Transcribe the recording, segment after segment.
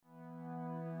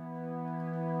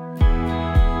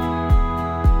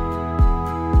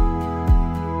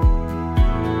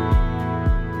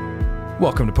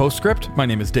Welcome to Postscript. My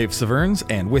name is Dave Severns,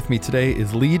 and with me today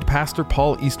is lead pastor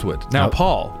Paul Eastwood. Now,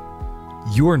 Paul,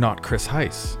 you are not Chris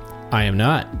Heiss. I am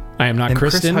not. I am not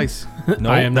Kristen. Chris Heiss. No,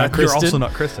 I am not Kristen. You're also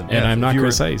not Kristen. And I'm not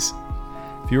Chris Heiss.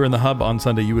 If you were in the hub on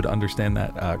Sunday, you would understand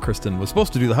that Kristen was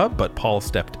supposed to do the hub, but Paul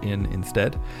stepped in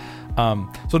instead.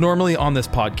 So normally on this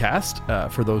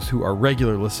podcast, for those who are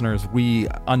regular listeners, we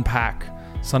unpack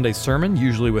Sunday's sermon,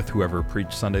 usually with whoever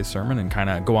preached Sunday's sermon, and kind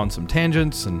of go on some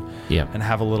tangents and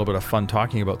have a little bit of fun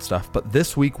talking about stuff. But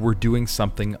this week we're doing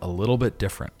something a little bit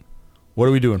different. What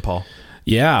are we doing, Paul?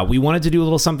 Yeah, we wanted to do a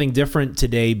little something different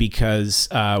today because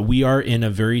we are in a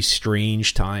very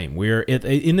strange time. We're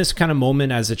in this kind of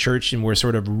moment as a church, and we're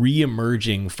sort of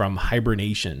re-emerging from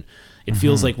hibernation. It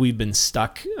feels like we've been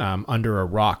stuck under a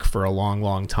rock for a long,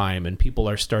 long time, and people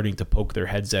are starting to poke their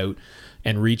heads out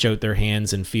and reach out their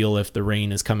hands and feel if the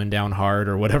rain is coming down hard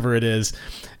or whatever it is.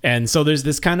 And so there's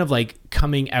this kind of like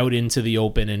coming out into the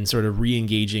open and sort of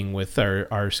re-engaging with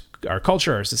our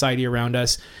culture, our society around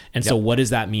us. And so what does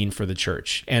that mean for the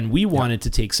church? And we wanted to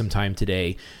take some time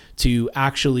today to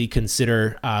actually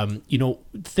consider,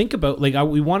 think about,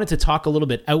 we wanted to talk a little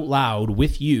bit out loud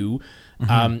with you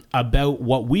about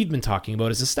what we've been talking about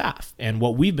as a staff and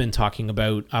what we've been talking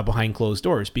about behind closed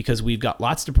doors, because we've got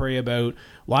lots to pray about,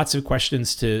 lots of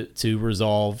questions to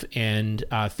resolve, and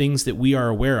things that we are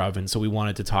aware of. And so we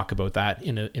wanted to talk about that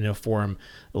in a forum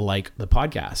like the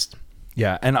podcast.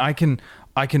 Yeah. And I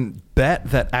can bet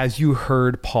that as you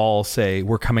heard Paul say,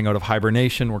 we're coming out of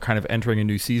hibernation, we're kind of entering a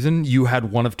new season, you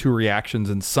had one of two reactions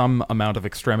in some amount of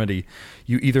extremity.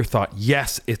 You either thought,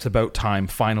 yes, it's about time,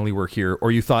 finally we're here,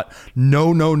 or you thought,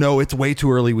 no, it's way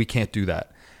too early, we can't do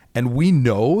that. And we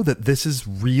know that this is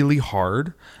really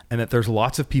hard, and that there's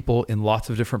lots of people in lots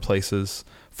of different places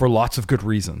for lots of good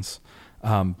reasons.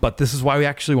 But this is why we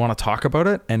actually want to talk about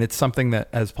it. And it's something that,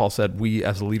 as Paul said, we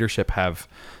as a leadership have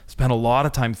spent a lot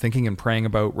of time thinking and praying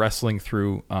about, wrestling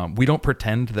through. We don't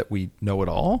pretend that we know it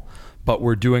all, but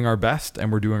we're doing our best,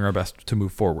 and we're doing our best to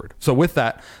move forward. So with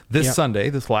that, this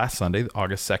last Sunday,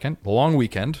 August 2nd, the long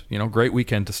weekend, great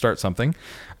weekend to start something.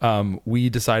 We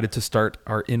decided to start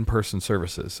our in-person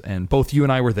services, and both you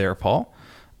and I were there, Paul.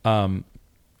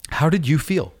 How did you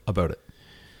feel about it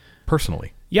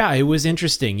personally? Yeah, it was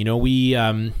interesting. We,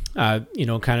 kind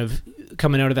of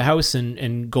coming out of the house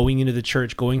and going into the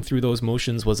church, going through those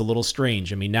motions was a little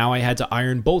strange. I mean, now I had to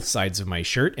iron both sides of my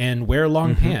shirt and wear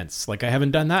long pants. Like I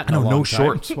haven't done that in a long time. No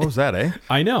shorts. What was that, eh?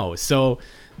 I know. So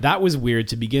that was weird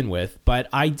to begin with, but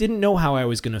I didn't know how I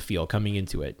was going to feel coming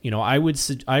into it. I would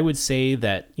say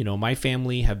that, my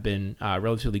family have been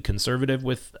relatively conservative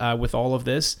with all of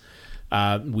this.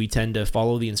 We tend to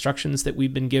follow the instructions that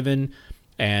we've been given.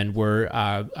 And we're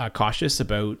cautious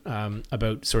about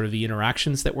sort of the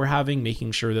interactions that we're having,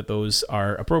 making sure that those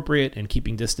are appropriate and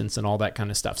keeping distance and all that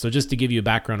kind of stuff. So just to give you a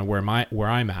background of where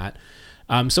I'm at.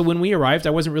 So when we arrived,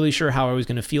 I wasn't really sure how I was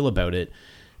going to feel about it.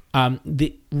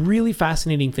 The really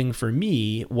fascinating thing for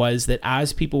me was that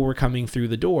as people were coming through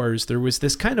the doors, there was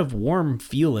this kind of warm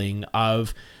feeling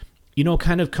of,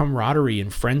 kind of camaraderie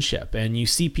and friendship. And you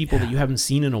see people that you haven't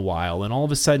seen in a while. And all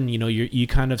of a sudden, you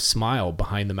kind of smile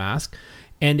behind the mask.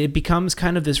 And it becomes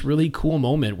kind of this really cool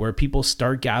moment where people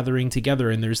start gathering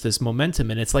together and there's this momentum.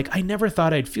 And it's like, I never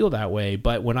thought I'd feel that way.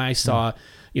 But when I saw,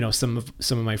 some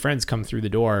of my friends come through the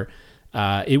door,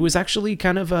 it was actually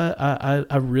kind of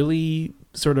a really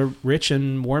sort of rich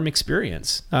and warm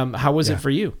experience. How was it for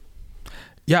you?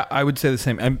 Yeah, I would say the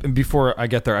same. And before I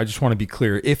get there, I just want to be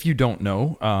clear. If you don't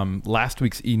know, last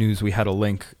week's e-news, we had a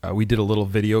link. We did a little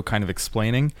video kind of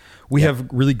explaining. We have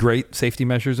really great safety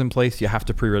measures in place. You have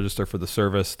to pre-register for the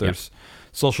service. There's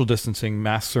social distancing.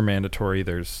 Masks are mandatory.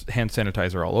 There's hand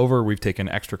sanitizer all over. We've taken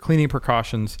extra cleaning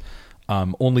precautions.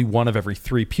 Only one of every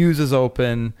 3 pews is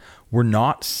open. We're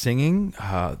not singing.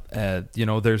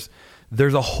 There's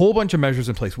a whole bunch of measures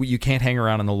in place. You can't hang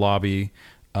around in the lobby.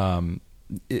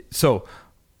 So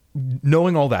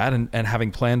knowing all that and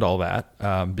having planned all that,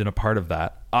 been a part of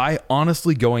that, I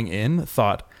honestly going in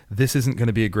thought this isn't going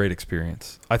to be a great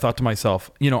experience. I thought to myself,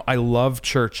 I love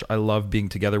church. I love being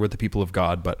together with the people of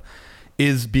God, but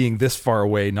is being this far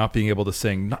away, not being able to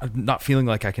sing, not feeling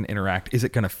like I can interact, is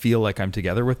it going to feel like I'm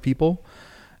together with people?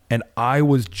 And I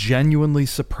was genuinely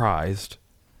surprised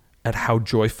at how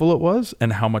joyful it was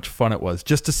and how much fun it was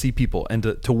just to see people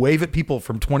and to wave at people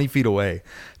from 20 feet away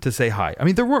to say hi. I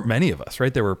mean, there weren't many of us,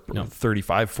 right? There were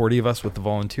 35, 40 of us with the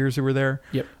volunteers who were there.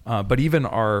 Yep. But even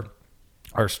our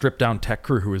stripped down tech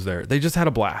crew who was there, they just had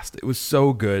a blast. It was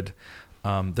so good.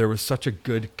 There was such a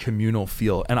good communal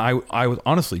feel. And I was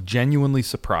honestly genuinely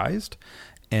surprised.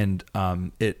 And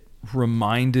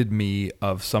reminded me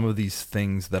of some of these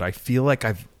things that I feel like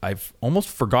I've almost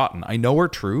forgotten. I know are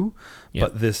true,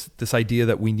 but this idea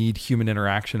that we need human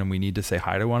interaction and we need to say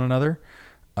hi to one another.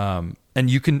 And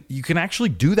you can actually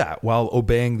do that while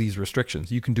obeying these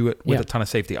restrictions. You can do it with a ton of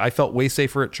safety. I felt way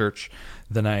safer at church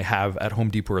than I have at Home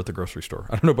Depot or at the grocery store.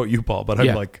 I don't know about you, Paul, but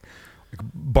I'm like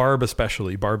Barb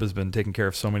especially. Barb has been taking care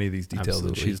of so many of these details,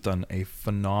 and she's done a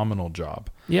phenomenal job.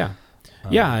 Yeah.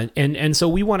 And so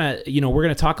we want to, we're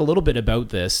going to talk a little bit about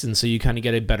this, and so you kind of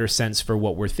get a better sense for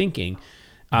what we're thinking.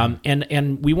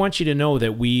 And we want you to know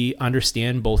that we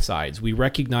understand both sides. We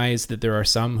recognize that there are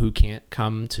some who can't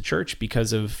come to church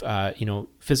because of,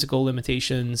 physical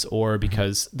limitations, or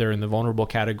because they're in the vulnerable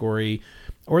category,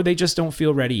 or they just don't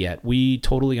feel ready yet. We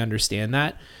totally understand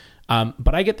that.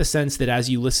 But I get the sense that as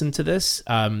you listen to this,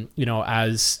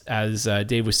 as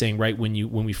Dave was saying, right,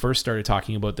 when we first started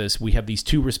talking about this, we have these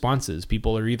two responses.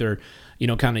 People are either,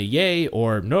 kind of yay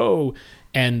or no.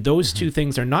 And those two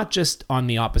things are not just on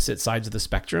the opposite sides of the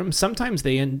spectrum. Sometimes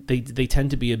they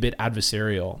tend to be a bit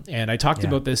adversarial. And I talked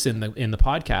about this in the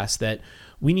podcast, that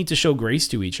we need to show grace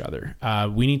to each other.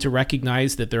 We need to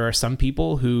recognize that there are some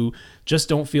people who just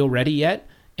don't feel ready yet,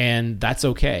 and that's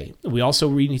okay. We also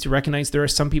need to recognize there are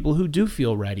some people who do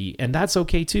feel ready, and that's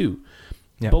okay too.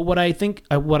 Yeah. But what I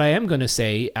am going to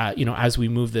say, as we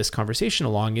move this conversation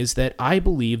along, is that I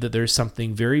believe that there's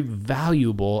something very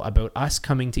valuable about us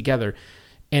coming together.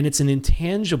 And it's an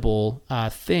intangible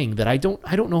thing that I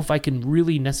don't know if I can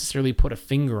really necessarily put a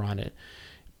finger on it.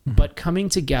 But coming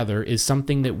together is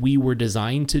something that we were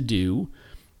designed to do.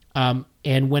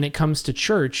 And when it comes to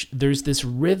church, there's this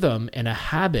rhythm and a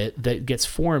habit that gets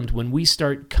formed when we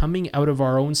start coming out of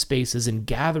our own spaces and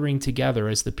gathering together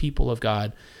as the people of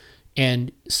God.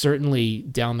 And certainly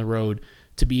down the road,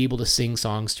 to be able to sing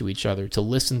songs to each other, to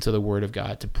listen to the word of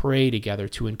God, to pray together,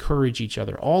 to encourage each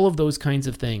other, all of those kinds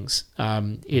of things.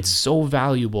 It's so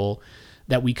valuable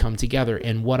that we come together.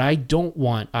 And what I don't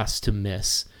want us to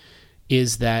miss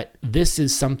is that this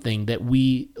is something that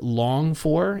we long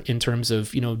for in terms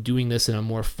of, doing this in a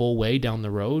more full way down the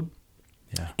road.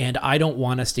 Yeah. And I don't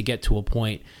want us to get to a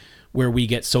point where we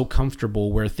get so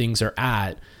comfortable where things are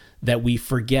at that we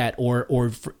forget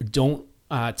or don't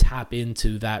tap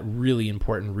into that really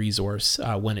important resource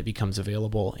when it becomes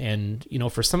available. And,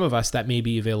 for some of us, that may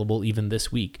be available even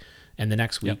this week and the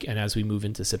next week, and as we move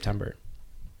into September.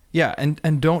 Yeah,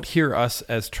 and don't hear us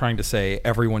as trying to say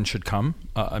everyone should come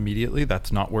immediately.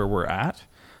 That's not where we're at.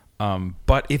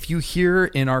 But if you hear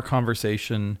in our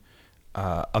conversation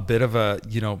a bit of a,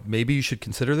 maybe you should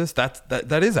consider this,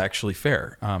 that is actually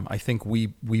fair. I think we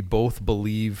both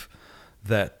believe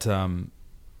that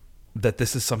that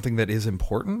this is something that is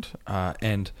important,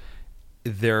 and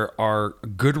there are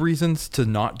good reasons to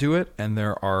not do it, and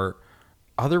there are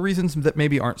other reasons that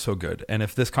maybe aren't so good. And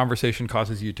if this conversation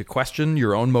causes you to question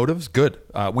your own motives, good.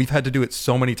 We've had to do it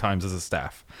so many times as a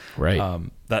staff. Right.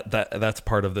 That's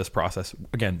part of this process.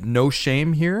 Again, no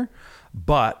shame here,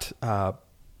 but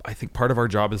I think part of our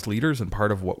job as leaders and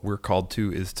part of what we're called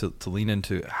to is to lean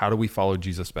into how do we follow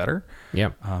Jesus better.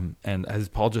 Yeah. And as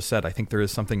Paul just said, I think there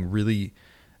is something really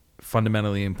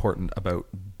fundamentally important about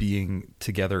being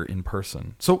together in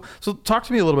person. So talk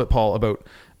to me a little bit, Paul, about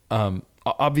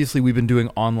obviously we've been doing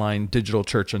online digital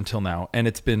church until now, and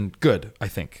it's been good. I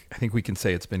think we can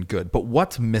say it's been good, but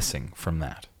what's missing from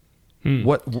that?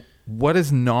 What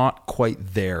is not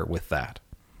quite there with that?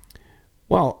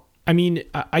 Well, I mean,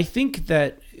 I think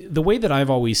that the way that I've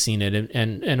always seen it,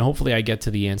 and hopefully I get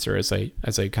to the answer as I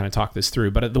kind of talk this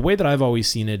through, but the way that I've always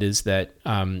seen it is that,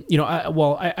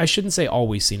 I shouldn't say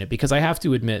always seen it, because I have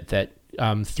to admit that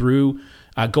through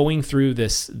going through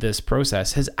this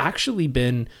process has actually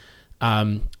been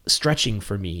stretching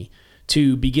for me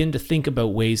to begin to think about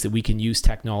ways that we can use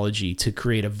technology to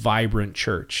create a vibrant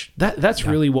church. That's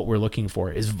really what we're looking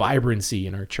for, is vibrancy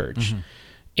in our church. Mm-hmm.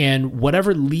 And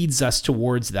whatever leads us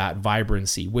towards that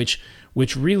vibrancy, which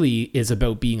really is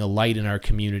about being a light in our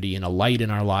community and a light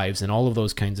in our lives and all of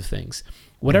those kinds of things,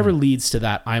 whatever leads to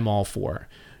that, I'm all for.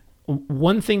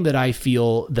 One thing that I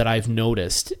feel that I've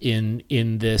noticed in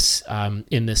this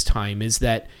time is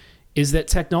that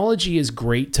technology is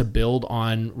great to build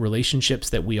on relationships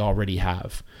that we already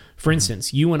have. For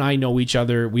instance, you and I know each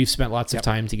other. We've spent lots of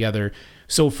time together.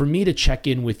 So for me to check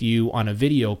in with you on a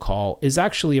video call is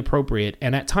actually appropriate.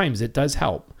 And at times it does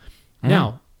help.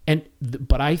 Now,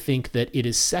 but I think that it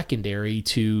is secondary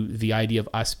to the idea of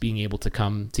us being able to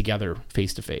come together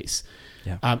face to face.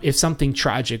 If something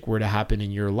tragic were to happen in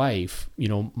your life,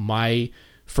 my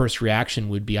first reaction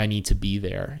would be, I need to be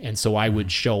there. And so I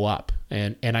would show up.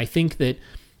 And I think that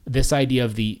this idea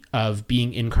of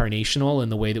being incarnational in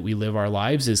the way that we live our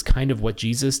lives is kind of what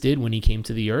Jesus did when he came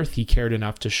to the earth. He cared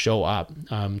enough to show up,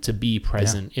 to be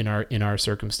present in our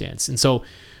circumstance. And so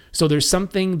there's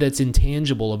something that's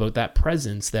intangible about that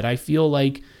presence that I feel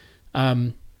like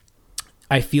that's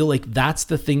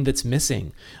the thing that's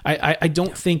missing. I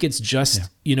don't think it's just,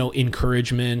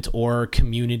 encouragement or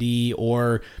community,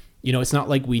 or, it's not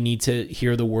like we need to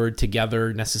hear the word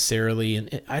together necessarily.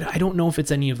 And I don't know if it's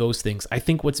any of those things. I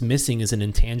think what's missing is an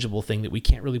intangible thing that we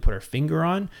can't really put our finger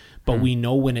on, but we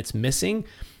know when it's missing.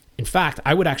 In fact,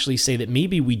 I would actually say that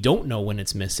maybe we don't know when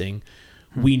it's missing.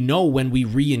 We know when we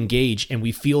re-engage and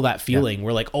we feel that feeling.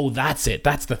 We're like, oh, that's it.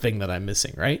 That's the thing that I'm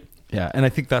missing, right? Yeah, and I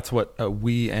think that's what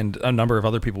we and a number of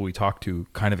other people we talked to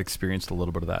kind of experienced a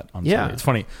little bit of that on Sunday. It's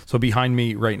funny. So behind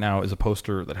me right now is a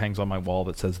poster that hangs on my wall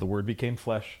that says, "The Word became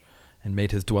flesh and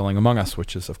made his dwelling among us,"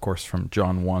 which is, of course, from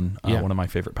John 1, one of my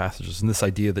favorite passages. And this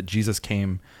idea that Jesus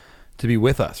came to be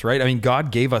with us, right? I mean, God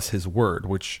gave us his word,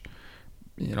 which,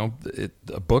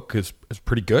 a book is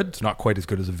pretty good. It's not quite as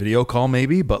good as a video call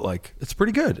maybe, but like it's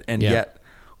pretty good. And yet,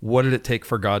 what did it take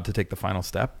for God to take the final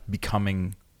step?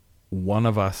 Becoming one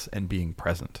of us and being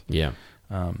present. Yeah.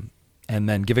 And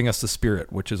then giving us the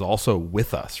Spirit, which is also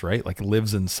with us, right? Like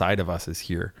lives inside of us, is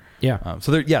here. Yeah.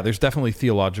 So there's definitely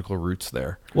theological roots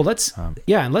there. Well, let's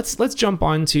jump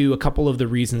on to a couple of the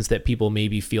reasons that people may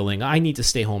be feeling, I need to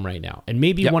stay home right now. And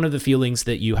maybe one of the feelings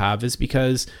that you have is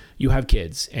because you have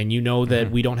kids and you know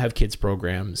that we don't have kids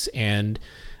programs, and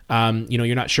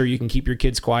you're not sure you can keep your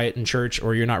kids quiet in church,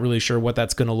 or you're not really sure what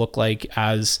that's going to look like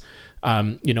as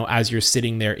you're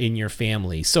sitting there in your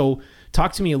family. So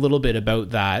talk to me a little bit about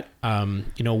that.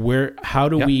 How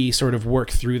do we sort of work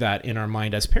through that in our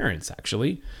mind as parents,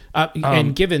 actually?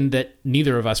 And given that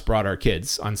neither of us brought our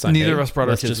kids on Sunday, neither of us brought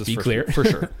our kids. Let's just be clear. For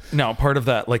sure. Now, part of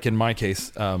that, like in my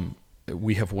case,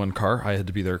 we have one car. I had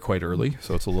to be there quite early,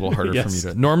 so it's a little harder for me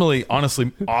to. Normally,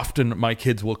 honestly, often my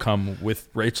kids will come with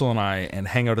Rachel and I and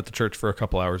hang out at the church for a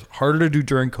couple hours. Harder to do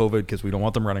during COVID because we don't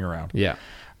want them running around. Yeah.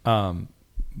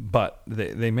 But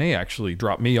they may actually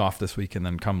drop me off this week and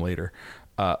then come later.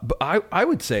 But I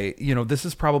would say, this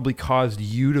has probably caused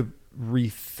you to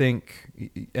rethink,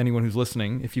 anyone who's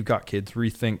listening, if you've got kids,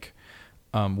 rethink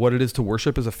what it is to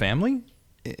worship as a family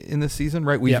in this season,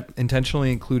 right? We've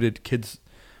intentionally included kids'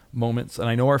 moments. And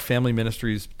I know our family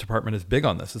ministries department is big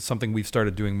on this. It's something we've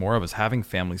started doing more of, is having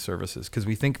family services, because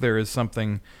we think there is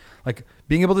something like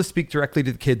being able to speak directly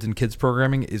to the kids in kids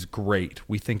programming is great.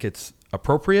 We think it's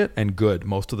appropriate and good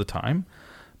most of the time,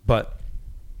 but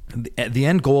the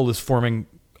end goal is forming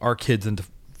our kids into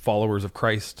followers of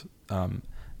Christ.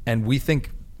 And we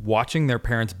think watching their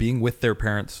parents, being with their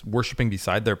parents, worshiping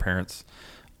beside their parents,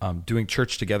 doing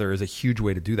church together is a huge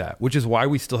way to do that, which is why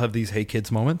we still have these Hey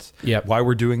Kids moments, why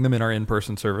we're doing them in our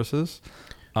in-person services.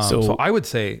 So I would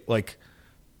say, like,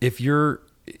 if your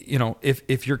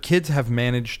kids have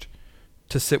managed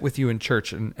to sit with you in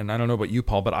church, and I don't know about you,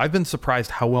 Paul, but I've been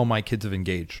surprised how well my kids have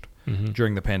engaged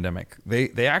during the pandemic.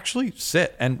 They actually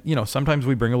sit, and sometimes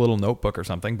we bring a little notebook or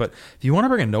something, but if you want to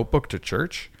bring a notebook to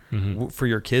church for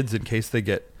your kids in case they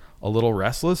get a little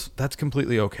restless, that's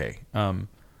completely okay.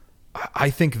 I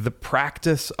think the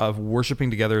practice of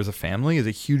worshiping together as a family is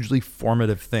a hugely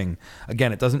formative thing.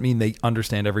 Again, it doesn't mean they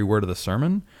understand every word of the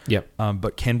sermon,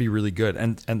 but can be really good.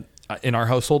 And in our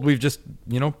household, we've just,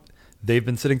 they've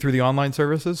been sitting through the online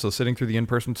services, so sitting through the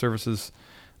in-person services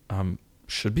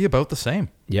should be about the same.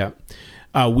 Yeah.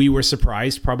 We were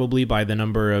surprised probably by the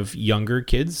number of younger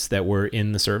kids that were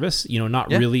in the service, not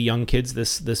really young kids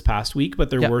this past week,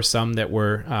 but there were some that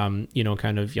were,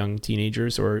 kind of young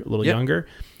teenagers or a little younger.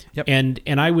 Yep.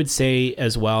 And I would say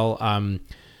as well,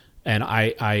 and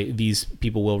I these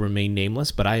people will remain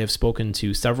nameless, but I have spoken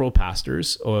to several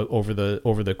pastors over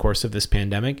the course of this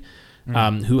pandemic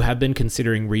who have been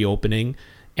considering reopening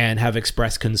and have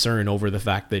expressed concern over the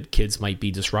fact that kids might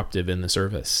be disruptive in the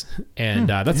service. And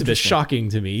that's a bit shocking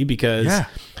to me, because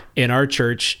in our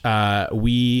church,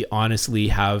 we honestly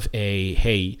have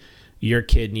hey, your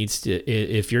kid needs to,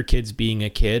 if your kid's being a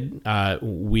kid,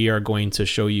 we are going to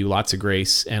show you lots of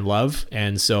grace and love.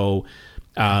 And so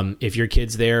if your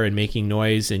kid's there and making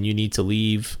noise and you need to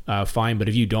leave, fine. But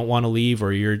if you don't want to leave,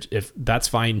 or if that's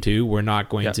fine too, we're not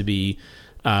going to be,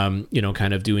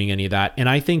 kind of doing any of that. And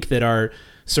I think that our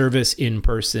service in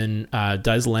person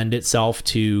does lend itself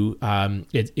to,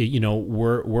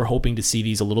 we're hoping to see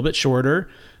these a little bit shorter.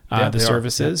 The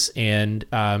services and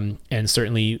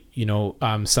certainly,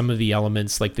 some of the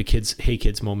elements like the Hey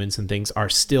Kids moments and things are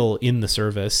still in the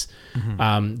service.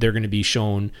 They're going to be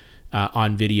shown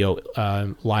on video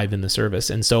live in the service.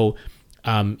 And so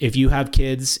If you have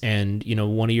kids and, you know,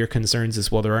 one of your concerns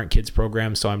is, well, there aren't kids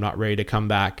programs, so I'm not ready to come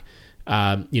back.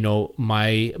 You know,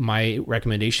 my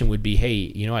recommendation would be, hey,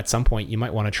 you know, at some point you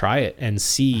might want to try it and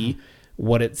see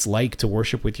what it's like to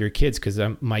worship with your kids. Cause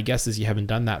my guess is you haven't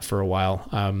done that for a while.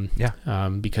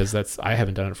 Because I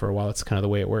haven't done it for a while. It's kind of the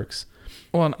way it works.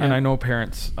 Well, and I know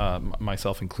parents,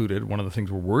 myself included, one of the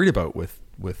things we're worried about with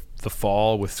the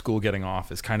fall, with school getting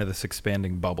off, is kind of this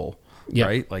expanding bubble,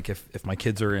 right? Like if my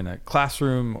kids are in a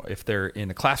classroom, if they're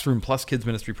in a classroom plus kids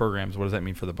ministry programs, what does that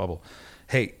mean for the bubble?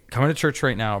 Hey, coming to church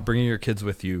right now, bringing your kids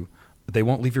with you, they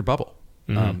won't leave your bubble.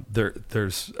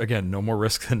 There's, again, no more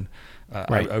risk than,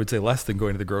 I would say less than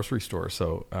going to the grocery store.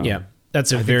 So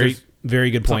that's a very, very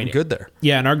good point. Good there.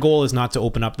 Yeah. And our goal is not to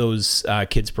open up those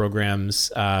kids programs,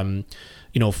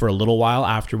 you know, for a little while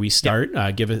after we start.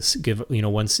 Give you know,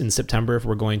 once in September, if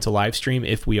we're going to live stream,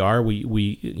 if we are,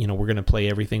 we you know, we're going to play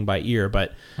everything by ear,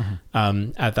 but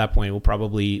at that point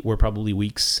we're probably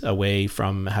weeks away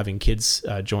from having kids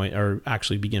join or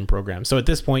actually begin programs. So at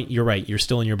this point, you're right, you're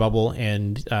still in your bubble,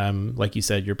 and like you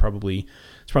said, it's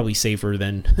probably safer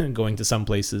than going to some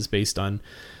places based on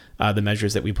the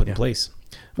measures that we put in place.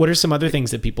 What are some other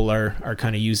things that people are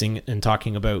kind of using and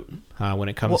talking about when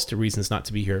it comes to reasons not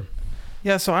to be here?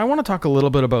 Yeah, so I want to talk a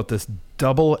little bit about this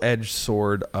double-edged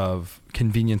sword of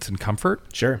convenience and comfort.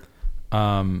 Sure.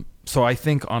 So I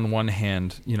think on one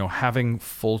hand, you know, having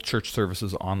full church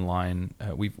services online,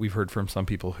 we've heard from some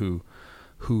people who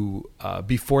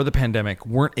before the pandemic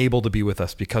weren't able to be with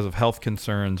us because of health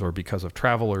concerns or because of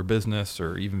travel or business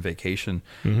or even vacation,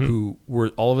 who were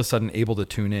all of a sudden able to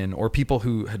tune in, or people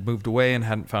who had moved away and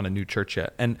hadn't found a new church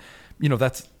yet. And, you know,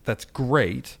 that's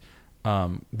great.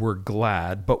 We're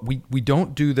glad, but we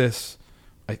don't do this.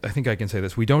 I think I can say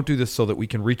this. We don't do this so that we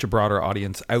can reach a broader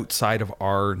audience outside of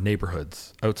our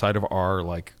neighborhoods, outside of our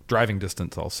like driving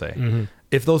distance, I'll say.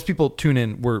 If those people tune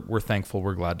in, we're thankful.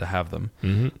 We're glad to have them.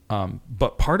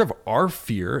 But part of our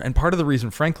fear, and part of the reason,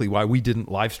 frankly, why we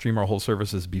didn't live stream our whole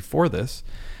services before this,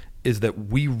 is that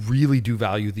we really do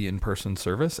value the in-person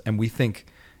service. And we think,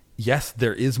 yes,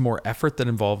 there is more effort that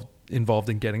involved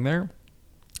in getting there.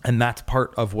 And that's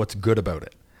part of what's good about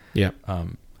it. Yeah.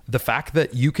 The fact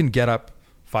that you can get up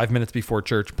 5 minutes before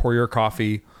church, pour your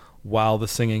coffee while the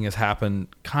singing has happened,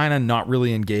 kind of not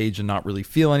really engage and not really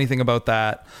feel anything about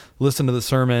that. Listen to the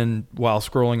sermon while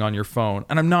scrolling on your phone.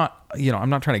 And I'm not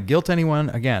trying to guilt anyone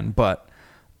again, but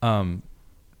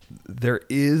there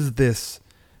is this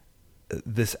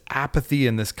apathy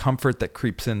and this comfort that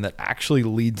creeps in that actually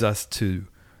leads us to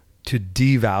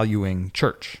devaluing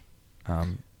church.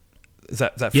 Is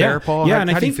that fair, Paul? Yeah,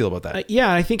 how do you feel about that?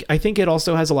 I think it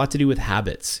also has a lot to do with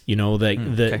habits, you know,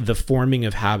 the forming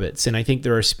of habits. And I think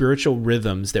there are spiritual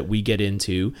rhythms that we get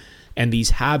into, and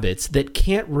these habits that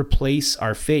can't replace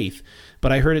our faith.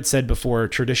 But I heard it said before,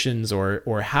 traditions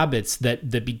or habits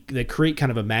that create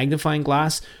kind of a magnifying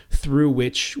glass through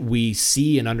which we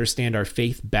see and understand our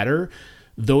faith better.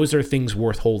 Those are things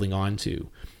worth holding on to.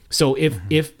 So if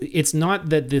it's not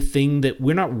that the thing that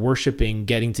we're not worshiping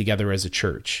getting together as a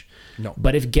church, no,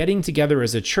 but if getting together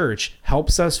as a church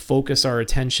helps us focus our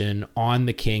attention on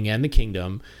the King and the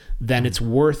kingdom, then it's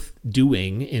worth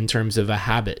doing in terms of a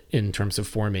habit, in terms of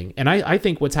forming. And I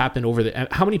think what's happened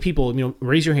how many people, you know,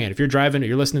 raise your hand if you're driving or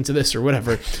you're listening to this or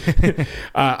whatever.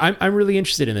 I'm really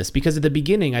interested in this, because at the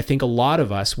beginning, I think a lot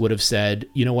of us would have said,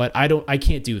 you know what, I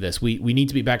can't do this. We need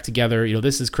to be back together. You know,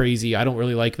 this is crazy. I don't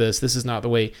really like this. This is not the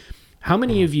way. How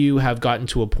many of you have gotten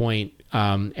to a point,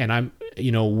 and I'm,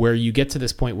 you know, where you get to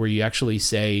this point where you actually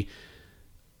say,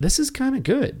 this is kind of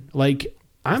good. Like,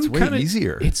 I'm kind of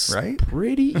easier. It's right?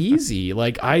 Pretty easy.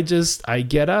 Like I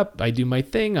get up, I do my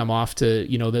thing. I'm off to,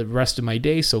 you know, the rest of my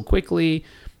day so quickly.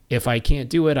 If I can't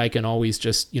do it, I can always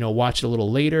just, you know, watch it a little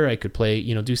later. I could play,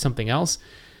 you know, do something else.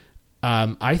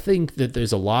 I think that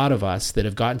there's a lot of us that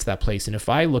have gotten to that place. And if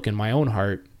I look in my own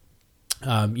heart,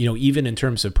 you know, even in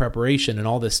terms of preparation and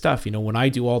all this stuff, you know, when I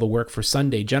do all the work for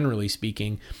Sunday, generally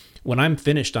speaking, when I'm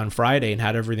finished on Friday and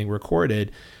had everything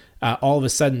recorded, all of a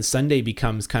sudden Sunday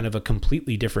becomes kind of a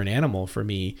completely different animal for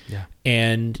me. Yeah.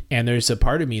 And there's a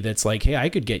part of me that's like, hey, I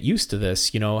could get used to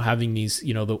this, you know, having these,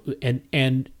 you know,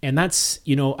 and that's,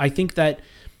 you know, I think that,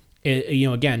 you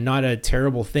know, again, not a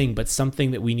terrible thing, but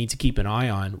something that we need to keep an eye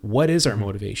on. What is our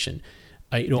motivation?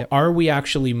 You know, are we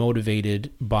actually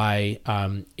motivated by,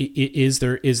 is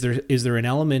there an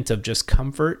element of just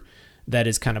comfort that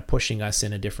is kind of pushing us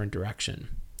in a different direction?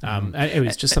 It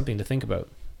was just something to think about.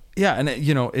 Yeah, and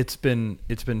it's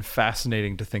been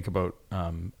fascinating to think about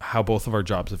how both of our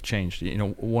jobs have changed.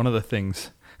 One of the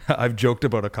things I've joked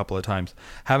about a couple of times,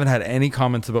 haven't had any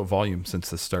comments about volume since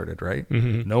this started, right?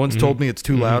 Mm-hmm. No one's told me it's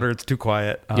too loud or it's too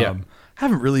quiet. Yeah.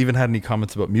 Haven't really even had any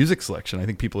comments about music selection. I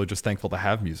think people are just thankful to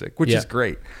have music, which is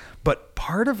great. But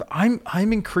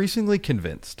I'm increasingly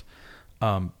convinced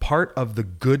part of the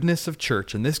goodness of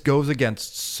church, and this goes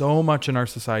against so much in our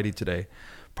society today,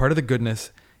 part of the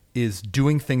goodness is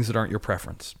doing things that aren't your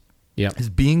preference. Yeah. Is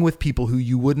being with people who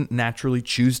you wouldn't naturally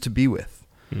choose to be with.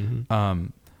 Mm-hmm.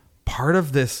 Part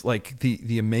of this, like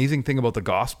the amazing thing about the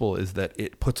gospel is that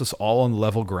it puts us all on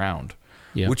level ground,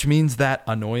 which means that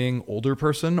annoying older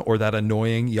person or that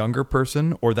annoying younger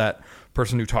person or that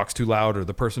person who talks too loud or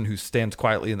the person who stands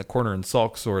quietly in the corner and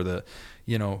sulks or the,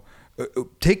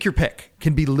 take your pick,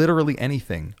 can be literally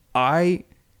anything. I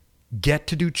get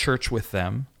to do church with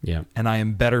them, and I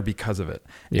am better because of it.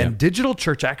 And digital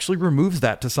church actually removes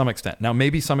that to some extent. Now,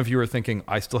 maybe some of you are thinking,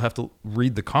 I still have to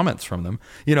read the comments from them,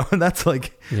 and that's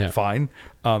fine.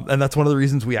 And that's one of the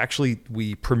reasons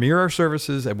we premiere our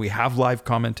services and we have live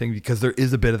commenting, because there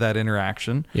is a bit of that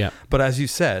interaction. Yeah. But as you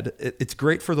said, it's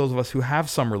great for those of us who have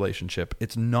some relationship.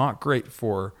 It's not great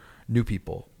for new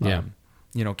people.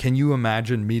 Can you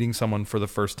imagine meeting someone for the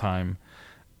first time,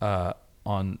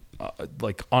 on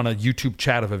a YouTube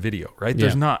chat of a video, right?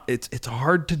 There's not, it's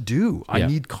hard to do. I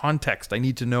need context. I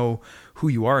need to know who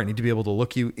you are. I need to be able to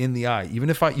look you in the eye,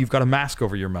 even if you've got a mask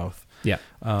over your mouth.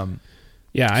 So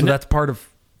that's part of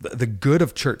the good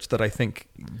of church that I think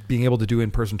being able to do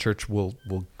in-person church will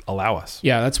allow us.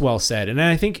 Yeah, that's well said. And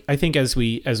I think as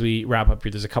we wrap up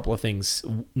here, there's a couple of things.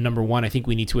 Number one, I think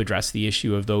we need to address the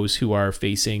issue of those who are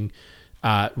facing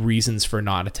reasons for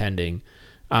not attending.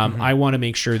 I want to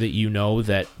make sure that you know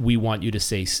that we want you to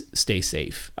stay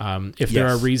safe. If there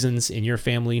are reasons in your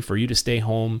family for you to stay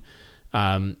home,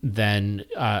 then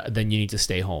you need to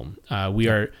stay home.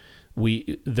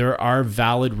 There are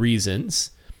valid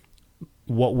reasons.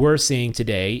 What we're saying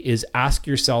today is ask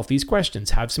yourself these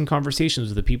questions. Have some conversations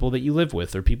with the people that you live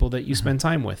with or people that you spend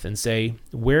time with, and say,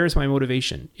 where is my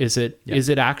motivation? Is it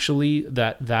actually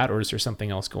that, or is there something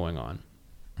else going on?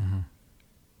 Mm-hmm.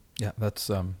 Yeah, that's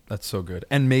so good.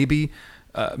 And maybe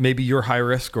you're high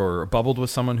risk or bubbled with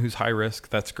someone who's high risk.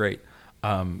 That's great.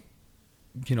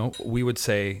 We would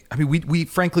say, we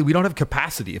frankly, we don't have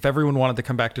capacity. If everyone wanted to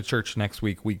come back to church next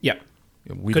week, we'd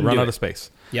run out of space.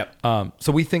 Yep.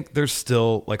 So we think there's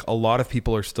still a lot of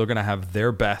people are still going to have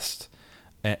their best,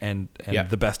 and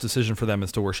the best decision for them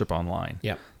is to worship online.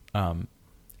 Yeah.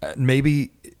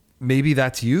 Maybe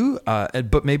that's you,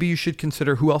 but maybe you should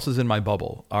consider who else is in my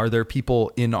bubble. Are there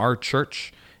people in our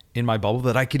church, in my bubble,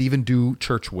 that I could even do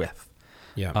church with?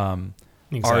 Yeah.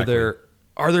 Exactly.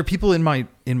 Are there people in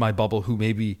my bubble who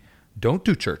maybe don't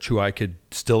do church, who I could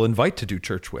still invite to do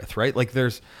church with? Right?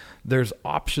 There's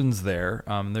options there.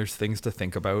 There's things to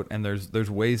think about, and there's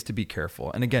ways to be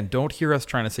careful. And again, don't hear us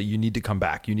trying to say you need to come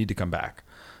back. You need to come back.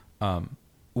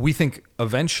 We think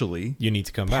eventually you need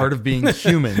to come back. Part of being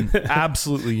human,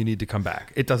 absolutely, you need to come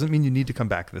back. It doesn't mean you need to come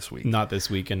back this week. Not this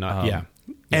week, and not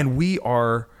And we've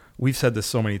said this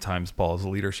so many times, Paul, as a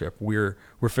leadership. We're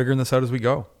figuring this out as we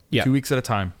go. 2 weeks at a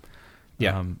time.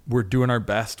 Yeah. We're doing our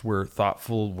best. We're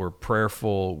thoughtful. We're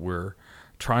prayerful. We're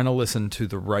trying to listen to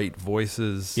the right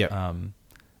voices. Yeah.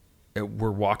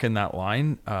 We're walking that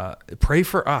line. Pray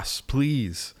for us,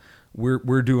 please.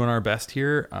 We're doing our best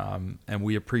here, and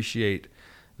we appreciate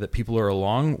that people are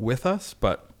along with us,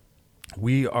 but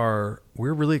we're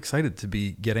really excited to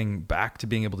be getting back to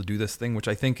being able to do this thing, which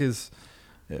I think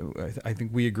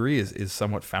we agree is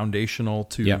somewhat foundational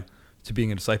to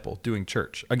being a disciple, doing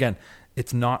church. Again,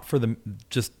 it's not for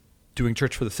just doing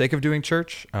church for the sake of doing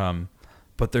church,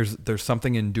 but there's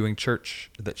something in doing church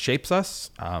that shapes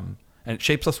us, and it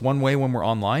shapes us one way when we're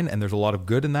online, and there's a lot of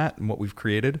good in that and what we've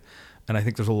created. And I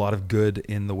think there's a lot of good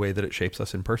in the way that it shapes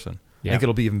us in person. I think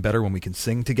it'll be even better when we can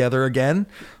sing together again,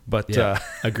 but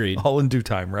agreed. All in due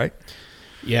time, right?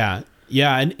 Yeah.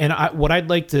 Yeah. And what I'd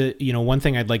like to, one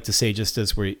thing I'd like to say just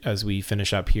as we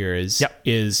finish up here is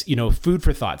food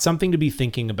for thought, something to be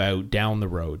thinking about down the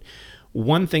road.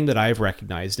 One thing that I've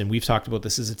recognized, and we've talked about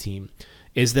this as a team,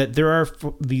 is that there are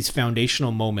these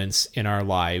foundational moments in our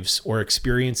lives or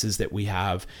experiences that we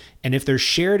have. And if they're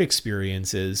shared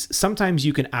experiences, sometimes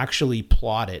you can actually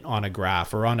plot it on a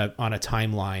graph or on a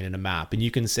timeline and a map. And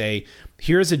you can say,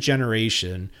 here's a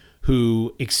generation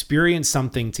who experienced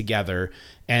something together,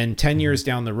 and 10 years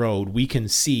down the road, we can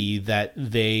see that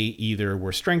they either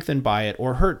were strengthened by it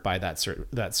or hurt by that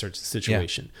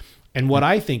situation. Yeah. And what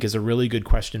I think is a really good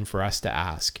question for us to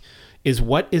ask is,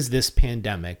 what is this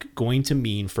pandemic going to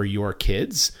mean for your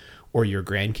kids or your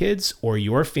grandkids or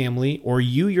your family or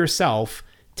you yourself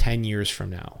 10 years from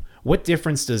now? What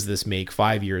difference does this make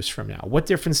 5 years from now? What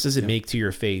difference does it make to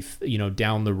your faith,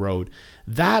 down the road?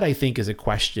 That, I think, is a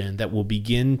question that will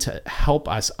begin to help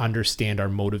us understand our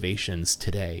motivations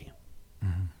today.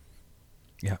 Mm-hmm.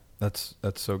 Yeah, that's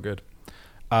so good.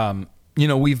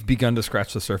 We've begun to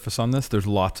scratch the surface on this. There's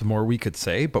lots more we could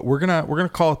say, but we're gonna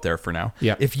call it there for now.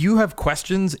 Yeah. If you have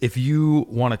questions, if you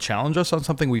want to challenge us on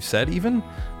something we've said, even,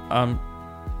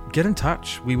 get in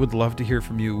touch. We would love to hear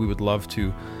from you. We would love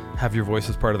to have your voice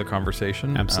as part of the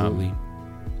conversation. Absolutely.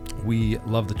 We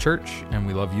love the church, and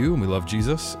we love you, and we love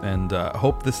Jesus, and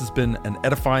hope this has been an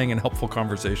edifying and helpful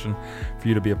conversation for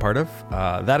you to be a part of.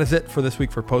 That is it for this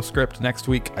week for Postscript. Next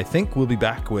week, I think we'll be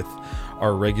back with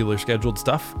our regular scheduled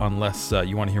stuff, unless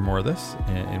you want to hear more of this,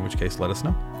 in which case, let us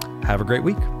know. Have a great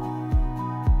week.